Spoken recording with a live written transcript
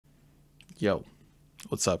Yo,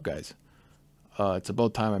 what's up guys? It's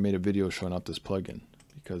about time I made a video showing up this plugin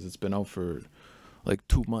because it's been out for like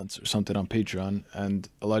 2 months or something on Patreon, and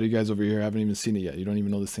a lot of you guys over here haven't even seen it yet. You don't even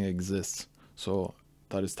know this thing exists. So I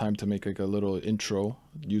thought it's time to make like a little intro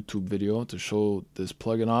YouTube video to show this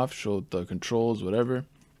plugin off, show the controls, whatever,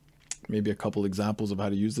 maybe a couple examples of how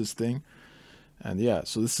to use this thing. And yeah,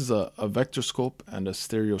 so this is a vector scope and a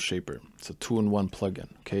stereo shaper. It's a 2-in-1 plugin.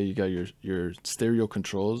 Okay, you got your stereo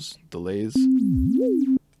controls, delays,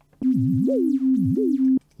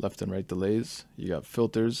 left and right delays. You got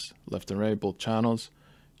filters, left and right, both channels.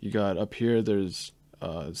 You got up here, there's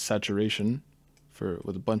saturation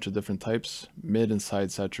with a bunch of different types, mid and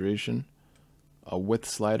side saturation, a width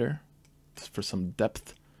slider for some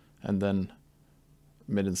depth, and then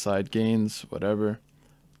mid and side gains, whatever.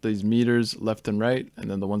 These meters left and right, and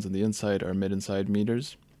then the ones on the inside are mid and side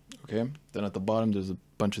meters. Okay, then at the bottom there's a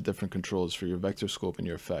bunch of different controls for your vector scope and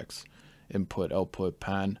your effects: input, output,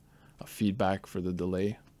 pan, a feedback for the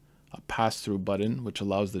delay, a pass-through button which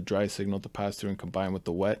allows the dry signal to pass through and combine with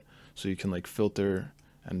the wet, so you can like filter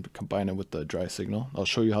and combine it with the dry signal. I'll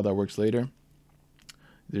show you how that works later.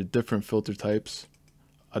 There are different filter types,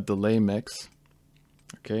 a delay mix,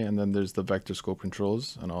 okay, and then there's the vector scope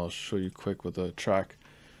controls, and I'll show you quick with a track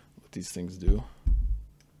what these things do.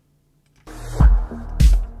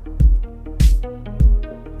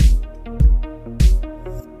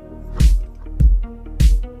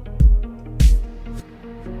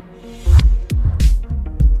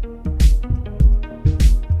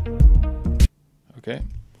 Okay,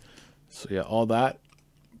 so yeah, all that,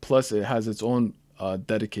 plus it has its own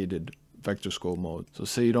dedicated vector scope mode. So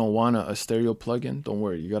say you don't want a stereo plugin, don't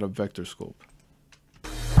worry, you got a vector scope,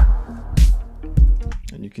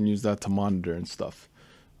 and you can use that to monitor and stuff.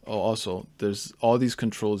 Oh, also there's all these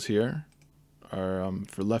controls here are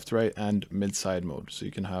for left, right, and mid side mode, so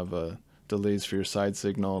you can have delays for your side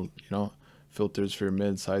signal, you know, filters for your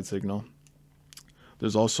mid side signal.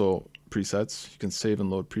 There's also presets. You can save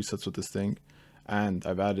and load presets with this thing. And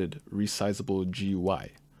I've added resizable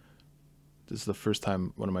GUI. This is the first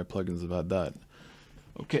time one of my plugins have had that.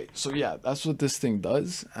 Okay, so yeah, that's what this thing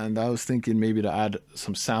does. And I was thinking maybe to add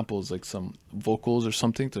some samples, like some vocals or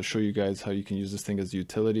something, to show you guys how you can use this thing as a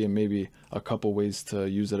utility, and maybe a couple ways to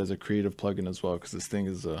use it as a creative plugin as well, because this thing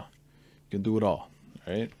is you can do it all.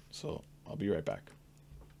 All right, so I'll be right back.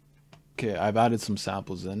 Okay, I've added some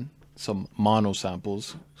samples in, some mono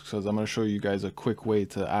samples, because I'm going to show you guys a quick way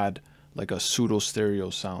to add like a pseudo stereo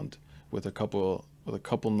sound with a couple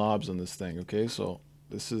knobs on this thing. Okay, so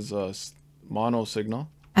this is a mono signal.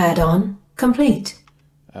 Add-on complete.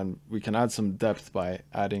 And we can add some depth by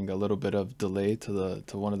adding a little bit of delay to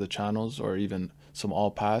one of the channels, or even some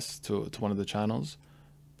all pass to one of the channels.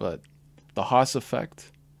 But the Haas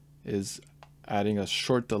effect is adding a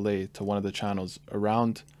short delay to one of the channels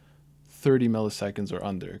around 30 milliseconds or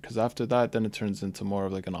under, because after that then it turns into more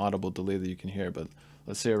of like an audible delay that you can hear. But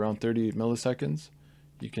let's say around 30 milliseconds,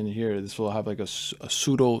 you can hear this will have like a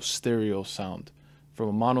pseudo stereo sound, from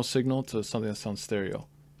a mono signal to something that sounds stereo.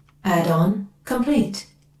 Add-on complete.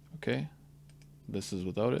 Okay, this is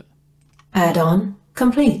without it. Add-on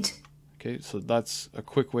complete. Okay, so that's a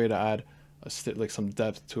quick way to add like some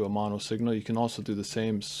depth to a mono signal. You can also do the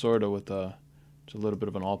same sort of with just a little bit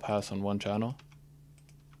of an all pass on one channel.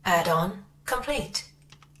 Add-on complete.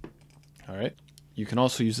 All right. You can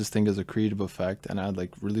also use this thing as a creative effect and add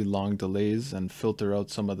like really long delays and filter out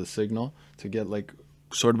some of the signal to get like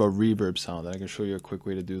sort of a reverb sound. And I can show you a quick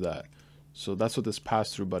way to do that. So that's what this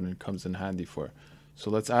pass-through button comes in handy for.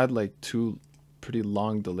 So let's add like 2 pretty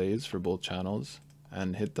long delays for both channels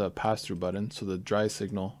and hit the pass-through button, so the dry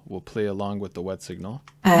signal will play along with the wet signal.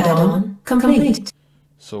 Add-on complete.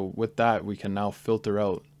 So with that, we can now filter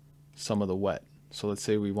out some of the wet. So let's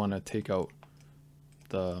say we want to take out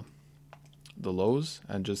the lows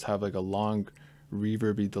and just have like a long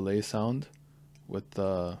reverby delay sound with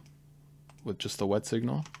just the wet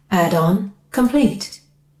signal. Add-on complete.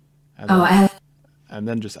 And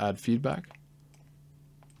then just add feedback.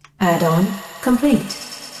 Add-on complete.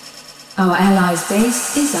 Our allies'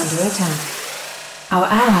 base is under attack. Our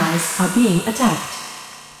allies are being attacked.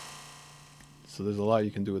 So there's a lot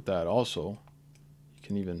you can do with that. Also, you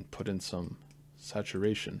can even put in some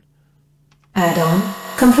saturation. Add-on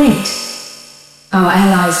complete. Our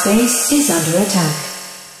allies' base is under attack.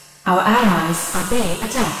 Our allies are being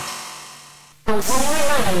attacked. Auxiliary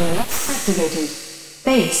miner units activated.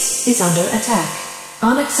 Base is under attack.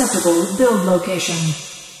 Unacceptable build location.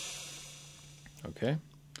 Okay.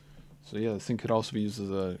 So yeah, this thing could also be used as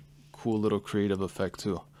a cool little creative effect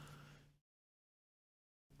too.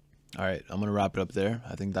 All right, I'm going to wrap it up there.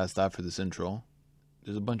 I think that's that for this intro.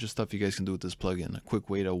 there's a bunch of stuff you guys can do with this plugin. A quick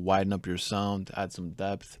way to widen up your sound, add some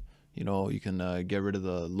depth. You know, you can get rid of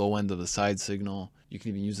the low end of the side signal. You can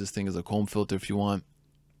even use this thing as a comb filter if you want.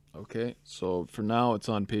 Okay, so for now it's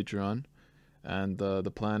on Patreon, and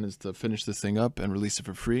the plan is to finish this thing up and release it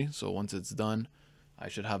for free. So once it's done, I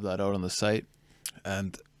should have that out on the site.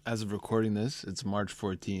 And as of recording this, it's March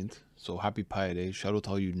 14th. So happy Pi Day. Shout out to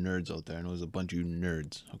all you nerds out there. I know there's a bunch of you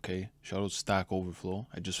nerds, okay? Shout out Stack Overflow.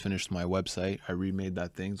 I just finished my website. I remade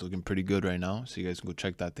that thing. It's looking pretty good right now. So you guys can go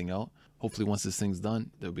check that thing out. Hopefully once this thing's done,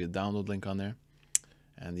 there'll be a download link on there.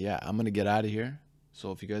 And yeah, I'm going to get out of here.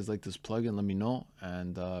 So if you guys like this plugin, let me know.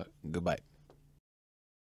 And goodbye.